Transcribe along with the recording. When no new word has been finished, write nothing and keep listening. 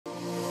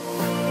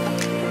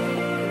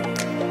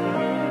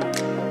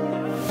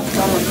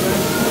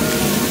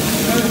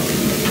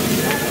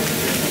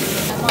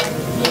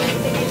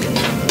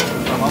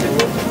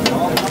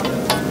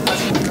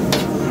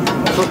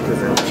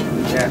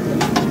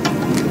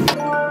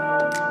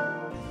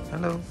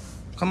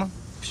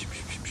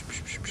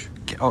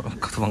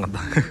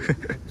도망간다.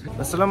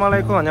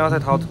 Assalamualaikum. 안녕하세요.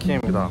 Daud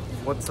Kim입니다.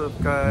 What's up,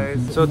 guys?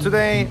 So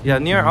today,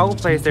 near our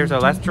place there's a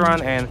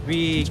restaurant and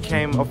we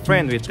came a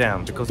friend with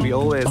them because we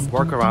always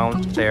work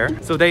around there.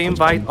 So they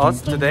invite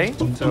us today.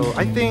 So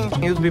I think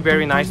it would be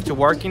very nice to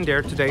work in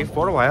there today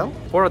for a while,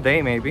 for a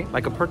day maybe,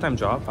 like a part-time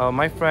job.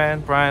 My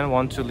friend Brian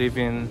wants to live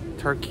in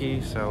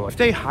Turkey, so if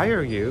they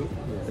hire you,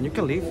 then you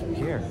can live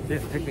here.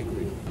 Yes,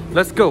 technically.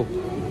 Let's go.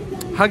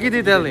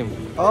 Hagidi Delim.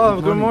 Oh,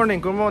 good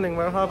morning. Good morning.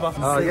 Merhaba.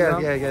 Oh, yeah.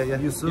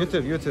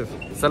 YouTube.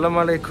 Salam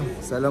alaikum.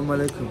 Salam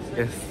alaikum.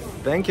 Yes.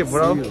 Thank you,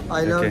 bro. You.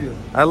 I love you.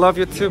 I love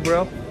you too,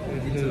 bro.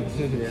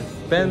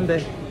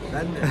 Bende.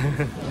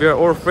 We are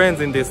all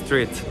friends in this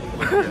street.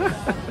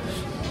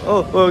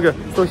 Oh, okay.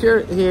 So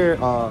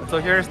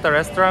here's the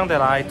restaurant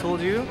that I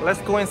told you.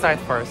 Let's go inside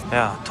first.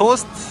 Yeah.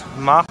 Toast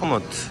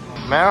Mahmoud.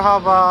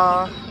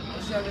 Merhaba.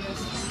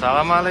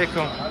 Salam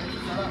alaikum.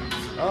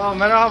 Oh,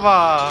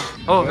 merhaba.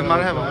 Oh,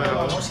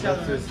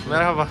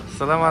 merhaba.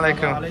 Salam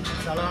alaikum.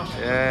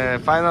 Yeah,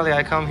 finally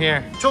I come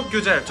here. Çok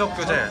güzel.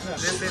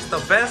 This is the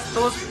best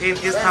toast in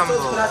Istanbul.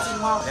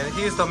 And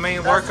he's the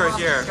main worker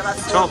here.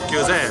 Çok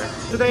güzel.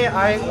 Today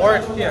I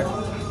work here.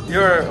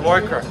 You're a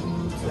worker.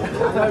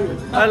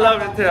 I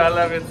love it too.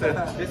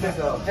 This is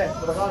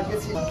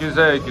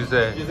güzel.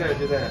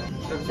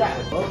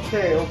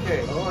 Okay.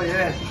 Oh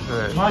yeah.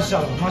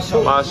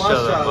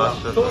 Maşallah.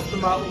 Toast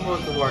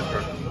Mahmoud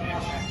worker.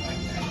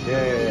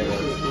 Yeah.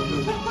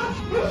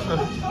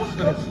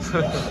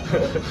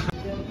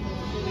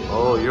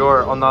 Oh,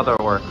 you're another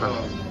worker.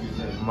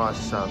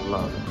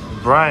 Mashallah.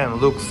 Brian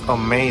looks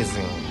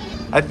amazing.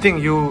 I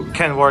think you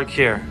can work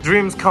here.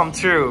 Dreams come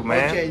true,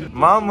 man. Okay.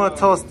 Mahmoud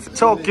toast.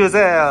 Çok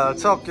güzel.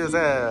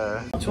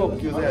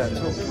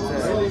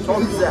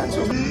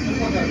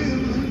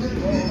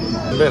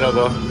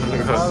 Merhaba.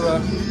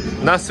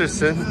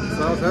 Nasılsın?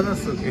 Sağ ol, sen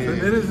nasılsın? Sen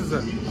nerelisin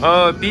sen?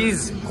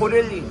 Biz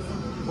Koreli.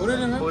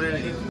 Koreli mi?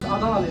 Koreli.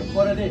 Adanalı,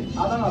 Kore değil.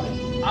 Adanalı.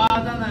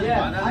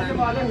 Hangi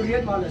mahalle?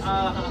 Hürriyet Mahallesi.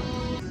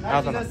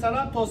 Herkese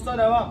selam, tosta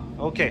devam.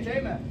 Okay.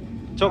 Şey mi?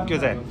 Çok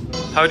güzel.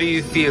 How do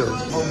you feel?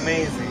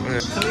 Amazing.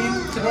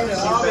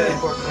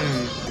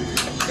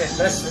 Okay,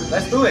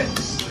 let's do it.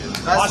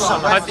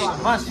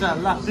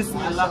 Maşallah.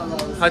 Bismillah.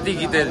 Hadi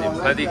gidelim.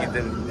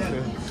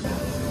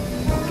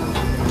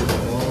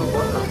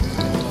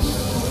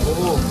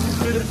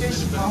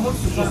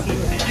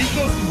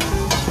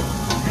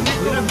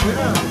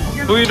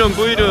 Buyurun.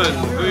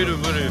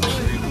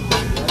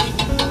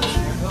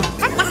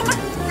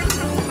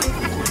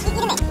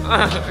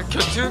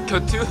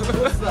 Kötü.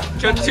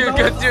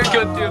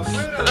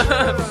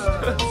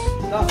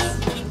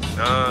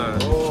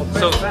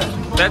 So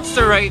that's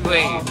the right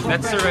way. To do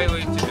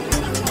it.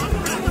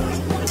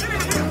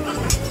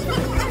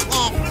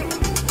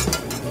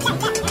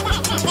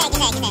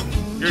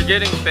 You're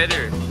getting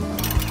better.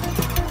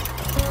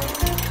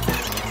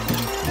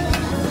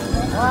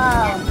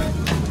 Wow.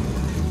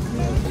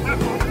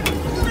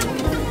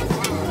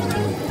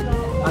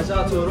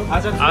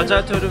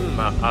 아자토름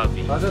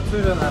abi.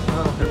 Azatürk'ün 많다.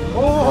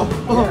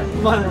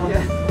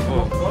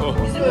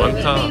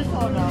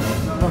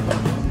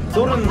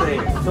 sorun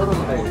değil.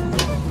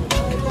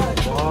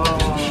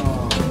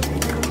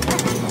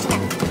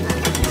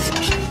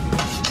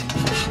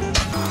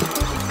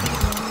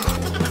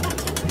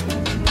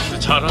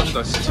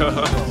 잘한다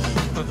진짜.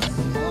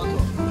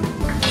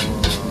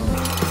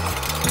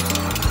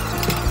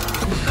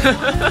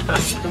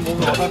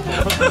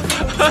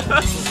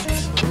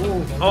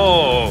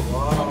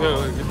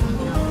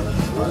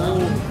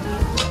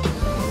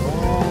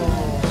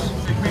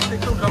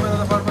 TikTok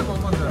kamerada parmak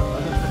olmaz ya.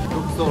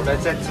 Çok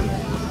lezzetli.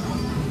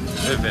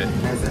 Evet.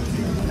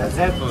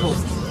 Lezzet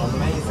tost.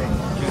 Amazing.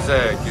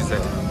 Güzel.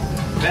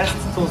 Best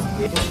toast.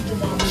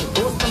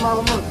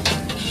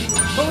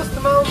 Toast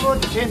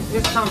Mahmoud in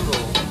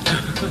Istanbul.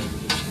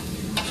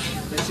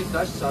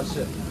 Beşiktaş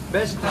çarşı.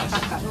 Beşiktaş.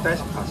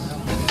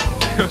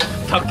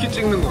 다큐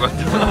찍는 것 같아.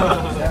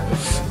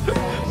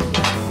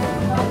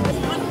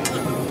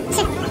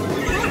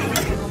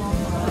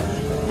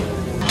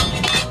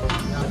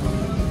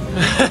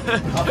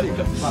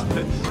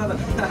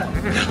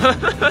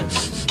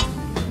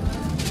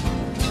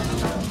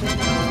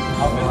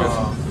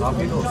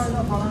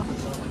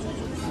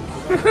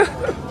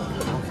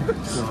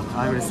 I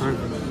will serve you.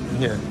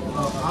 Yeah.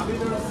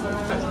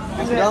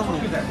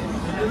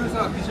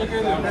 Teşekkür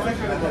ederim.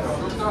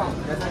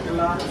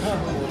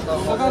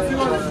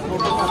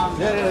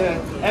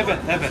 Evet.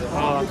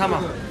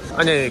 tamam.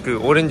 아니 그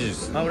오렌지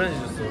주스. Orange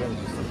juice.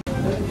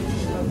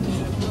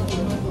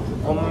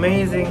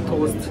 Amazing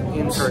toast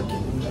in Turkey.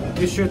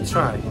 You should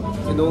try. You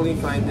can only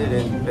find it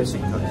in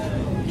Beşiktaş.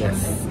 Yes.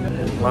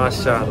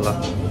 Mashallah.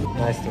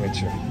 Nice to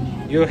meet you.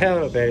 You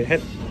have a very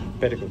good.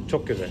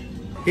 çok güzel.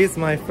 He's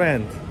my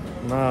friend.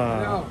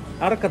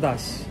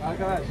 Arkadaş.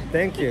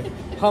 Thank you.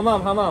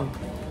 Hamam.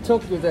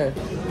 Çok güzel.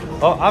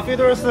 Afiyet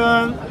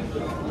olsun.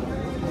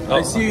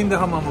 I see you in the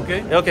hammam,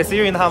 okay? Okay, see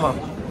you in the hammam.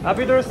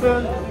 Afiyet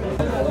olsun.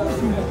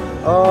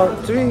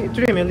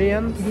 3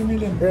 million. 3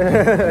 million.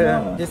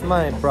 Yeah. He's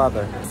my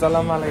brother.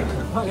 Salam alaikum.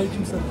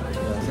 Alaikum salam.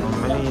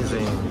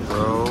 Amazing,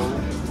 bro.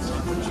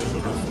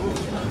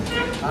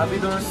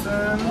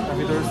 Abidorsan.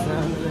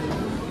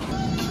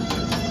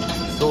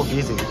 So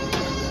easy.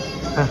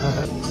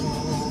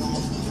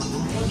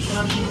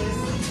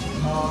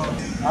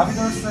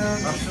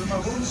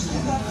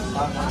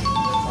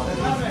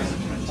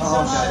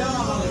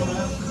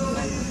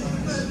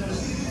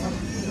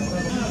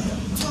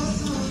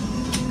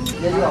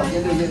 Geliyor.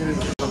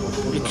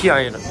 2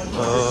 ayran.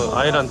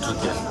 Ayran 2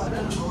 개.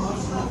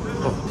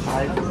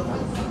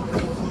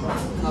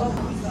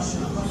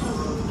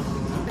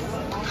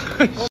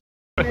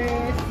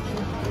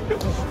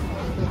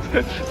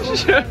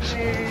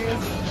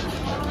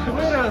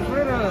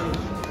 Buyurun.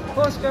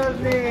 Hoş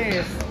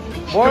geldiniz.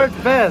 World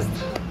best.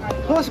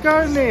 Hoş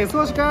geldiniz.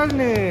 Hoş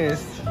geldiniz.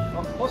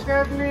 Hoş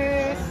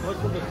geldiniz.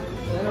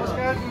 Hoş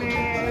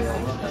geldiniz.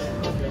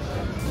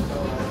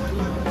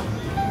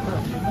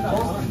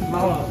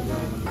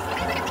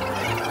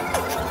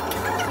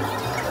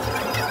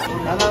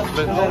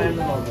 Ben de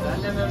memnun oldum.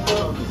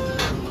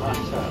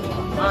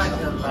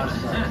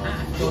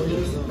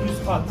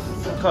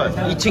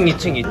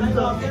 2층.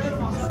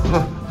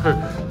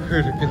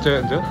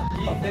 괜찮은데요?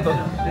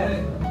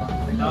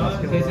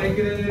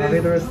 Teşekkür ederiz.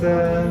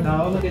 Abidorsan.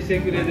 Sağ olun.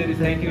 Teşekkür ederiz.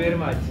 Thank you very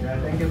much.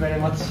 Thank you very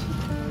much.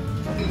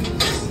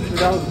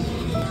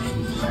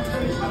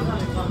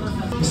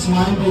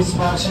 İsmail Bey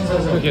siparişiniz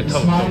hazır. Okey,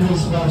 tamam. İsmail Bey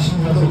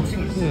siparişiniz hazır.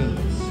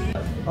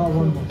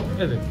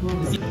 Evet.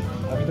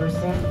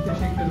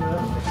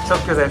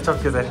 Çok güzel.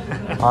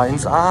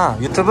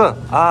 유튜브.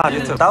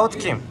 유튜브. Daud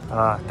Kim.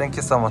 Thank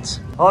you so much.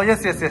 Oh,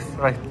 yes.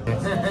 Right.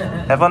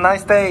 Have a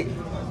nice day.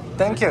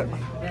 Thank you.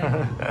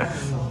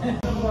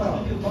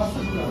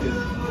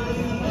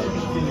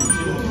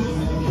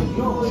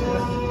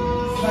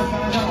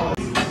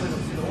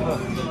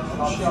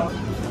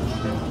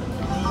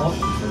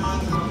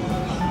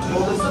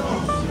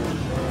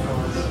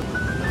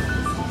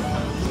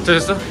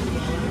 됐어?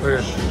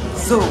 왜?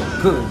 So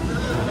good.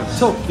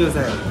 çok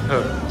güzel.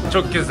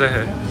 çok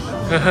güzel.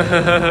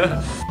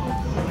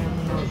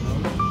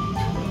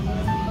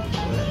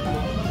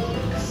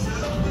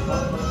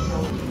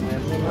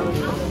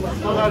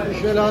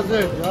 Şöyle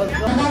hazır.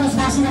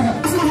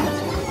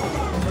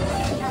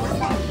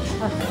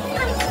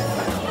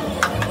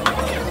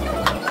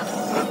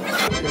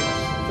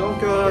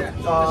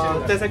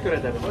 teşekkür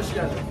ederim.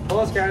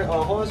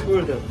 Hoş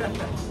bulduk.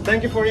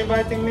 Thank you for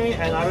inviting me,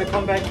 and I will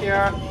come back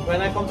here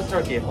when I come to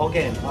Turkey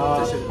again.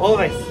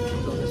 Always.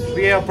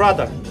 We are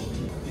brother.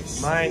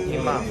 My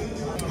imam.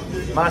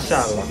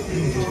 Mashallah.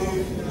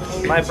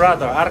 My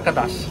brother,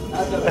 arkadaş.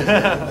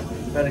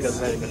 Very good.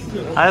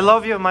 I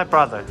love you, my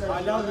brother.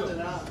 I love you.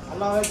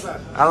 Allahu Ekber.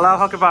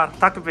 Allahu Akbar.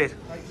 Takbir.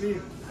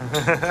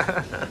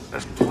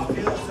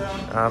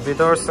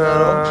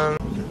 Abidorsan.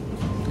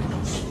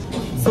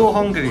 So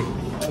hungry.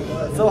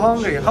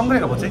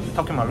 Hungry가 뭐지?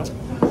 터키 말로?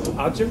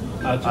 Acım.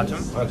 아줌.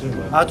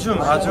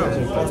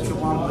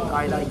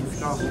 I like this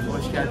coffee.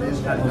 Hoş geldiniz.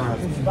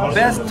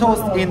 Best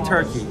toast in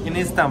Turkey, in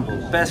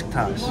Istanbul,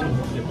 Beşiktaş.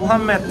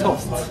 Muhammed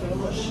toast.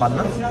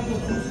 맞나?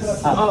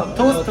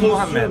 toast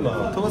Muhammed.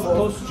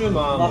 Tostçu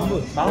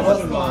Mahmut.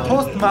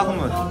 Toast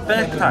Mahmud.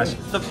 Beşiktaş.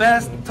 The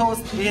best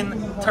toast in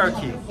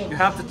Turkey. You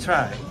have to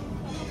try.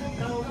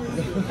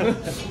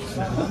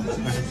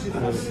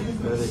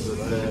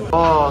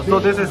 So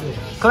this is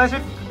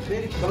classic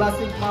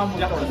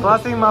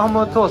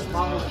Mahmud toast.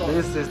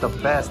 This is the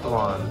best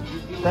one.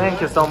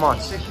 Thank you so much.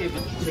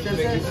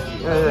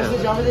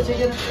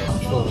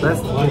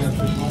 Best toast.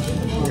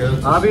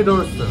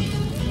 Abidorsan.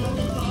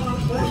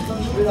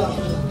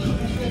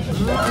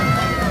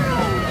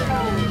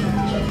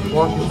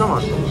 와 진짜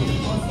맛있어.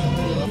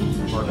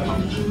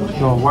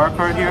 The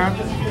worker here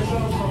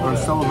are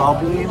so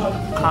lovely,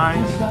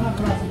 kind,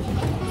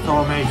 so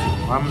amazing.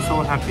 I'm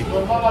so happy.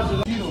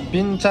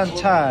 빈찬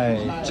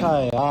차이.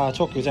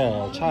 çok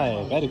güzel.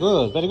 차이. Very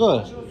good.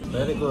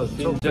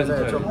 Çok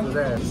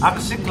güzel.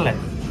 악시클레.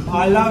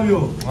 I love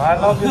you. I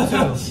love you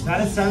too.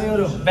 Seni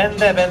seviyorum. Ben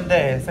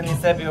de seni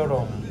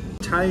seviyorum.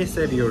 Çay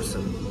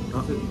seviyorsun.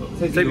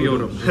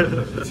 Seviyorum.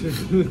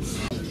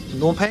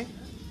 No pay?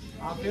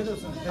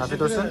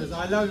 Afiyet olsun.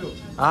 I love you.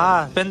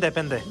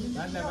 Ben de.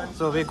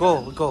 So we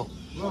go.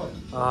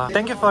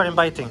 Thank you for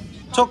inviting.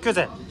 çok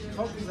güzel.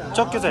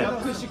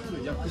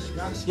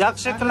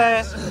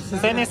 Yakışıklı.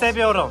 Seni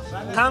seviyorum.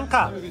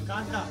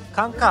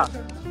 Kanka.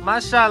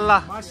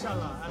 Maşallah.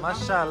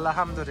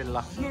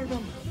 Alhamdulillah.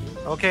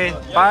 Okay,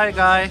 bye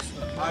guys.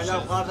 I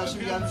love kardeşim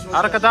gelmiş.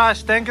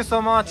 Arkadaş, thank you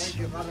so much.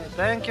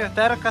 Thank you,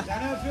 Terka.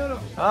 Seni öpüyorum.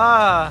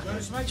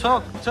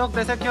 çok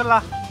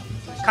teşekkürler.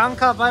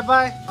 Kanka,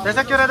 bye.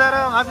 Teşekkür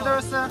ederim.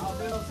 Abidorsan.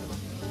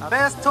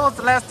 Best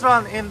toast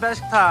restaurant in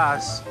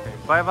Beşiktaş.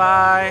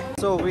 Bye.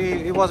 So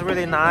it was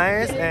really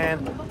nice, and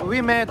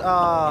we met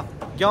a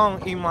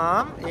young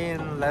imam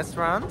in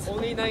restaurant.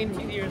 Only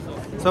 19 years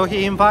old. So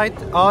he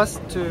invited us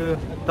to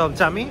the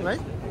jami,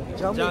 right?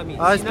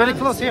 It's very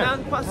close here.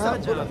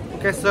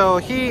 Okay, so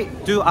he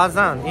do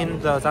azan in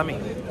the Jami.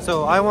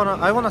 So I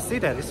wanna see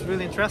that. It's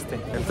really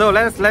interesting. So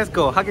let's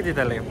go. 하기지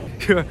달래요.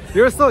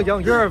 You're so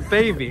young. You're a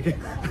baby.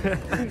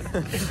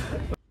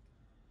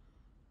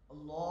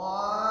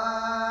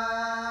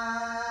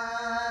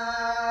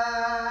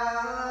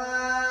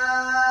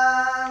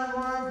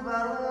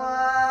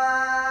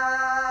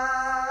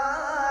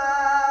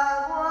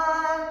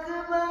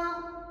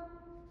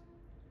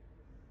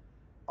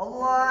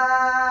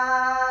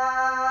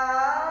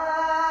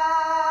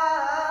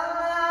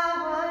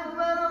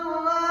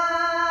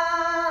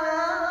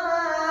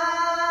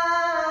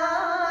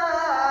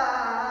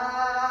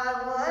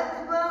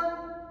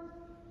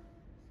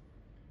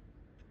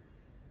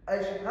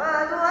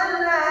 أشهد أن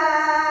لا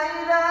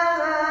إله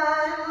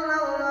إلا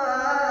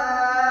الله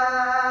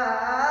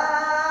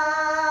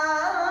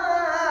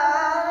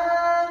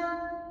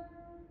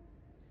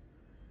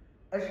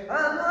أشهد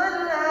أن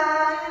لا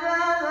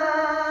إله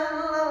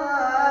إلا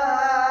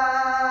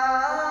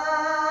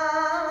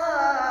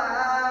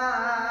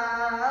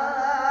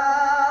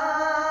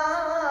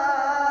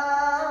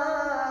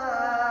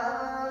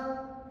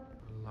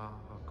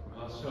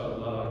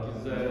Maşallah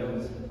güzel.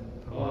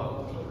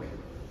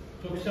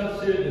 Çok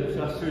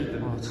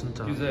şaşırdım.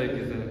 진짜. Güzel.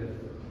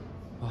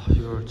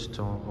 You're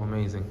진짜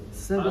amazing.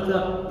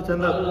 Allah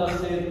seni Allah.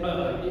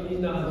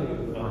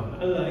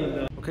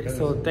 Okay,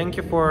 so thank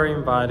you for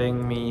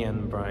inviting me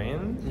and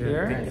Brian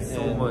here. Thank you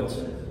so And much.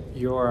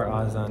 Your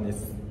azan is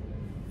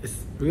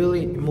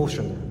really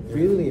emotional.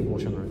 Really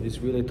emotional. It's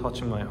really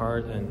touching my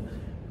heart and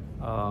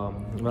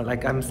well,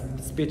 like I'm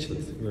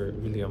speechless. You're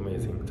really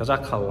amazing.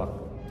 Jazakallah.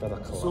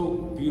 So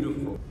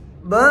beautiful.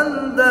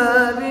 Ben de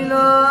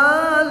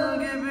Bilal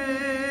gibi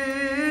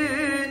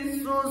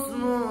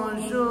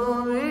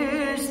susmuşum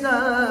işte,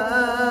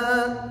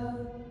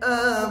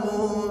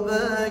 Ebu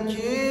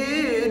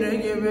Bekir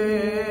gibi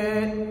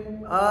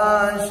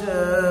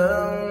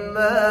aşığım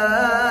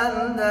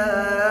ben de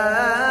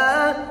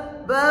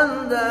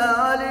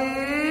Ali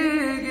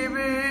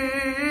gibi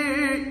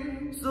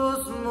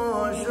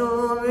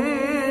susmuşum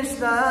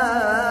işte,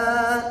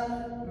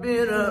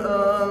 bir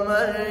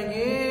Ömer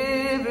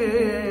gibi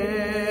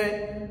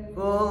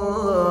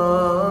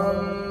kulum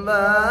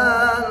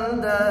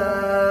ben de.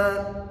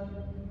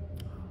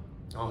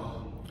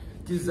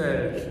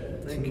 Güzel.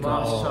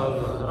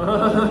 Maşallah.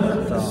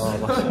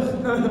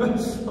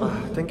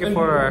 Thank you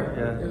for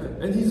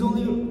And he's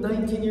only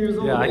 19 years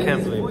old. Yeah, I and can't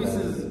his believe voice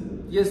that. is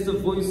yes, the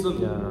voice of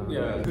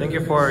Thank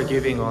you for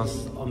giving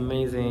us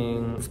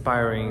amazing,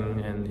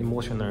 inspiring, and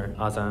emotional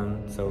azan.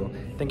 So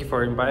thank you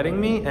for inviting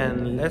me,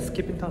 and let's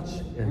keep in touch.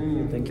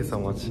 Thank you so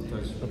much.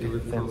 Okay,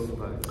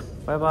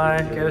 bye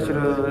bye.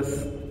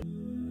 Görüşürüz.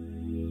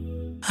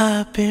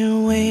 I've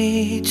been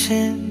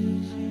waiting,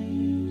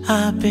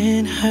 I've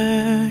been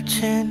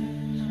hurting,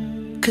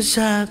 'cause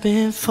I've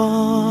been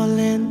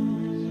falling.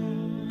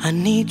 I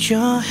need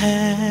your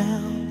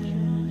help.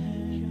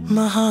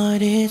 My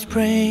heart is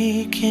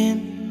breaking,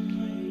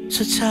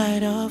 so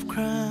tired of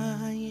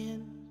crying.